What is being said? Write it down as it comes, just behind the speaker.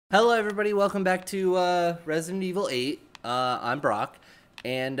Hello everybody, welcome back to Resident Evil 8. I'm Brock,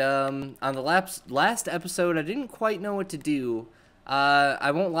 and on the last episode I didn't quite know what to do.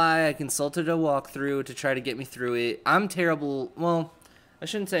 I won't lie, I consulted a walkthrough to try to get me through it. I'm terrible, well, I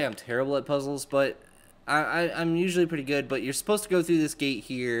shouldn't say I'm terrible at puzzles, but I'm usually pretty good, but you're supposed to go through this gate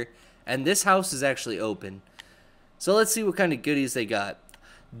here, and this house is actually open. So let's see what kind of goodies they got.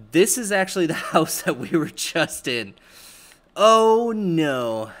 This is actually the house that we were just in. Oh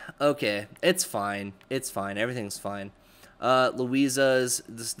no. Okay, it's fine. It's fine. Everything's fine. Louisa's,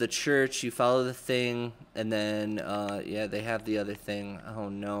 this is the church. You follow the thing, and then yeah, they have the other thing. Oh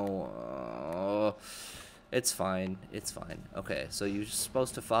no. It's fine. It's fine. Okay, so you're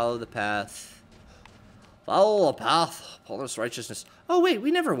supposed to follow the path. Follow the path. Paul's righteousness. Oh wait,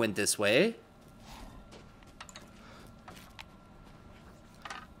 we never went this way.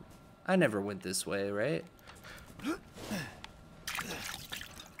 I never went this way, right?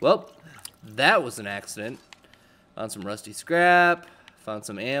 Well, that was an accident. Found some rusty scrap. Found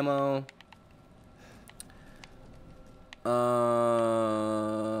some ammo. On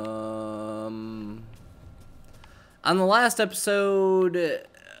the last episode,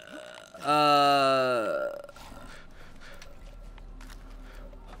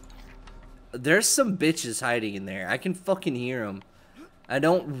 there's some bitches hiding in there. I can fucking hear them.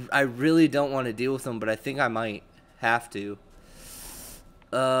 I really don't want to deal with them, but I think I might have to.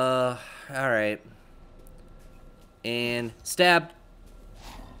 Alright. And stab.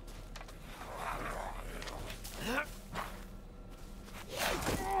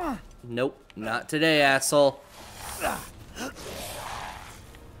 Nope, not today, asshole.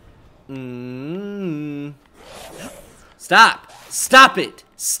 Stop! Stop it!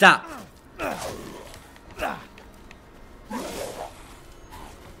 Stop!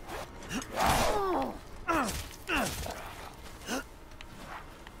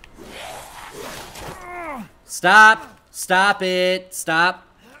 Stop! Stop it! Stop!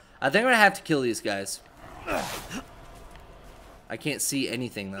 I think I'm gonna have to kill these guys. I can't see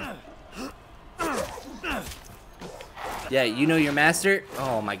anything though. Yeah, you know your master?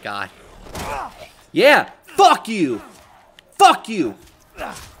 Oh my god. Yeah! Fuck you! Fuck you!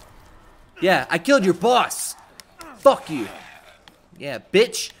 Yeah, I killed your boss! Fuck you! Yeah,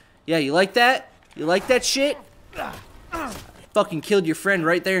 bitch! Yeah, you like that? You like that shit? Fucking killed your friend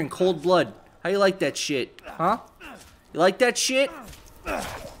right there in cold blood. How you like that shit? Huh? You like that shit?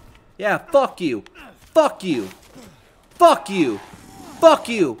 Yeah, fuck you. Fuck you. Fuck you. Fuck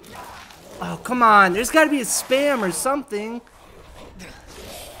you. Oh, come on. There's gotta be a spam or something.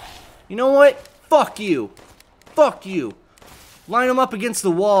 You know what? Fuck you. Fuck you. Line them up against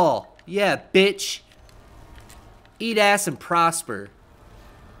the wall. Yeah, bitch. Eat ass and prosper.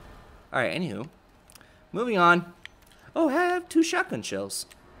 Alright, anywho. Moving on. Oh, I have 2 shotgun shells.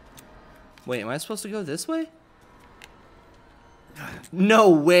 Wait, am I supposed to go this way? No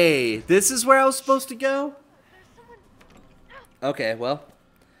way! This is where I was supposed to go? Okay, well,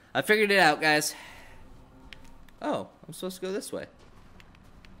 I figured it out, guys. Oh, I'm supposed to go this way.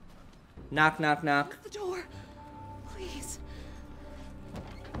 Knock, knock, knock. The door, please.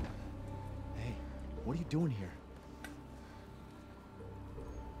 Hey, what are you doing here?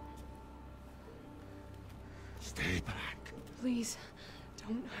 Stay back. Please,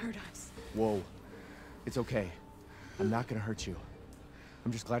 don't hurt us. Whoa. It's okay. I'm not gonna hurt you.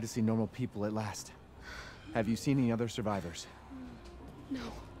 I'm just glad to see normal people at last. Have you seen any other survivors? No.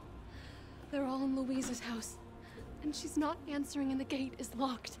 They're all in Louisa's house. And she's not answering and the gate is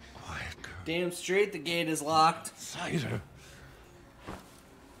locked. Quiet girl. Damn straight the gate is locked. Cider.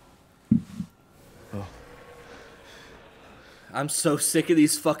 Oh. I'm so sick of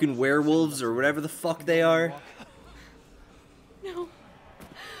these fucking werewolves or whatever the fuck they are. No.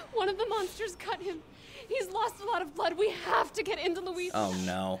 One of the monsters cut him. He's lost a lot of blood. We have to get into Louisa. Oh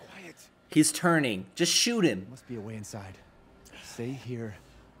no. Quiet. He's turning. Just shoot him. Must be a way inside. Stay here.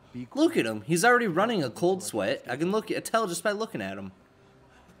 Be quiet. Look at him. He's already running a cold sweat. I can tell just by looking at him.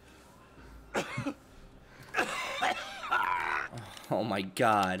 Oh my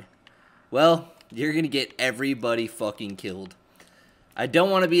god. Well, you're gonna get everybody fucking killed. I don't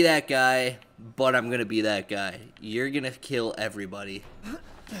want to be that guy, but I'm gonna be that guy. You're gonna kill everybody.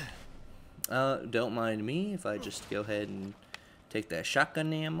 Don't mind me if I just go ahead and take that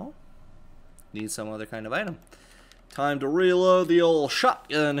shotgun ammo. Need some other kind of item. Time to reload the old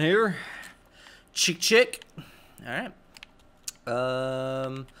shotgun here. Chick chick. Alright.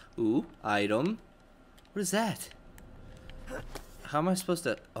 Ooh, item. What is that? How am I supposed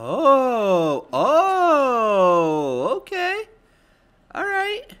to... Oh! Oh! Okay.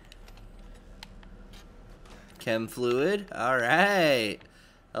 Alright. Chem fluid. Alright.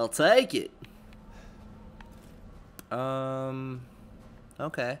 I'll take it.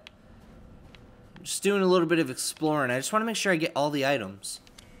 Okay. Just doing a little bit of exploring. I just want to make sure I get all the items.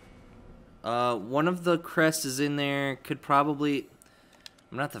 One of the crests is in there. Could probably...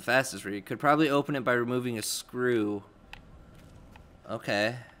 I'm not the fastest read. Could probably open it by removing a screw.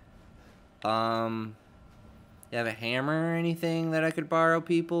 Okay. You have a hammer or anything that I could borrow,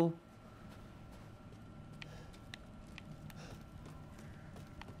 people?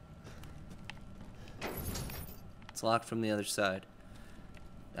 It's locked from the other side.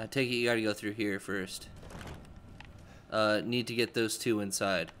 I take it you gotta go through here first. Need to get those two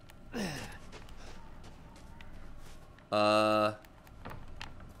inside. Well,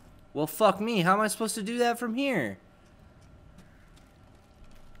 fuck me. How am I supposed to do that from here?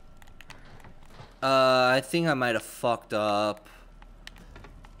 I think I might have fucked up.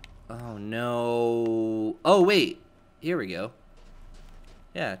 Oh, no. Oh, wait. Here we go.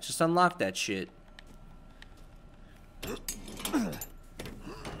 Yeah, just unlock that shit.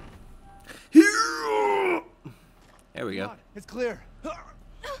 There we go. It's clear.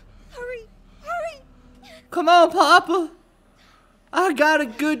 Hurry! Hurry! Come on, Papa. I got a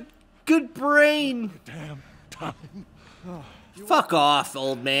good brain. Damn time. Fuck off,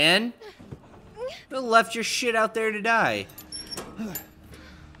 old man. You left your shit out there to die.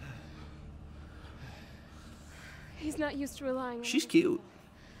 He's not used to relying on She's me. cute.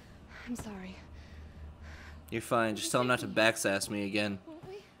 I'm sorry. You're fine. Just tell him not to backsass me again. Won't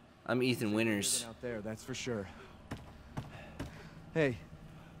we? I'm Ethan Winters. Out there, that's for sure. Hey,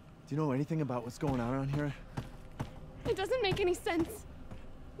 do you know anything about what's going on around here? It doesn't make any sense.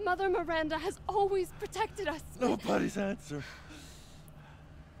 Mother Miranda has always protected us. Nobody's answer.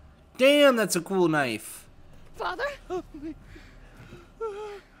 Damn, that's a cool knife. Father? We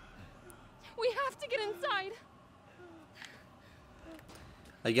have to get inside.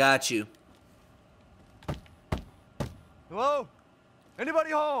 I got you. Hello?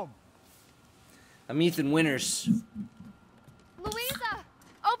 Anybody home? I'm Ethan Winters. Louisa!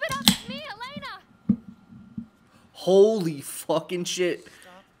 Open up! It's me, Elena! Holy fucking shit.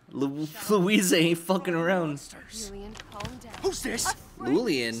 Louisa ain't fucking around. Julian, calm down. Who's this?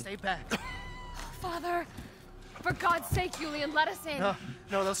 Lulian. Stay back. Father! For God's sake, Julian, let us in. No,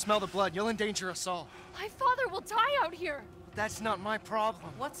 they'll smell the blood. You'll endanger us all. My father will die out here. That's not my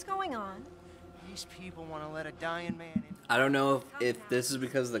problem. What's going on? These people want to let a dying man in. I don't know if this is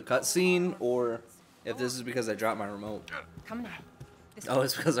because of the cutscene or if this is because I dropped my remote. Come now. Oh,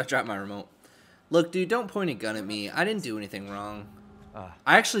 it's because I dropped my remote. Look, dude, don't point a gun at me. I didn't do anything wrong.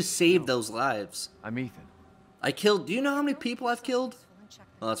 I actually saved those lives. I'm Ethan. I killed... Do you know how many people I've killed?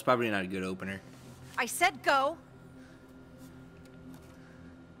 Well, that's probably not a good opener. I said go.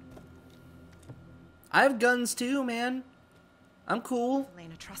 I have guns too, man. I'm cool.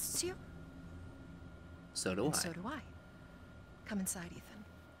 Elena trusts you, So do and I. so do I. Come inside, Ethan.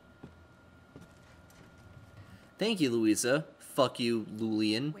 Thank you, Louisa. Fuck you,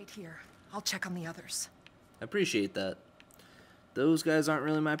 Lulian. Wait here. I'll check on the others. I appreciate that. Those guys aren't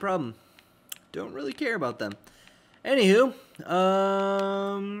really my problem. Don't really care about them. Anywho,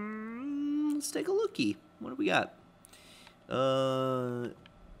 let's take a lookie. What do we got? I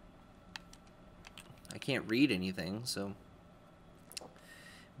can't read anything, so.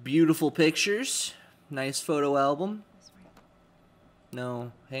 Beautiful pictures. Nice photo album.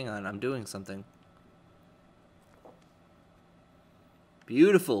 No, hang on, I'm doing something.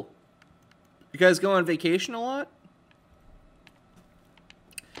 Beautiful. You guys go on vacation a lot?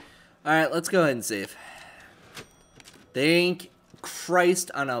 Alright, let's go ahead and save. Thank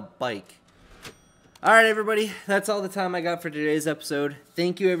Christ on a bike. Alright, everybody. That's all the time I got for today's episode.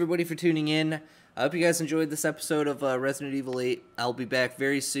 Thank you, everybody, for tuning in. I hope you guys enjoyed this episode of Resident Evil 8. I'll be back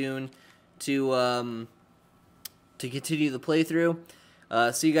very soon to continue the playthrough.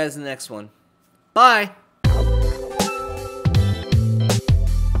 See you guys in the next one. Bye!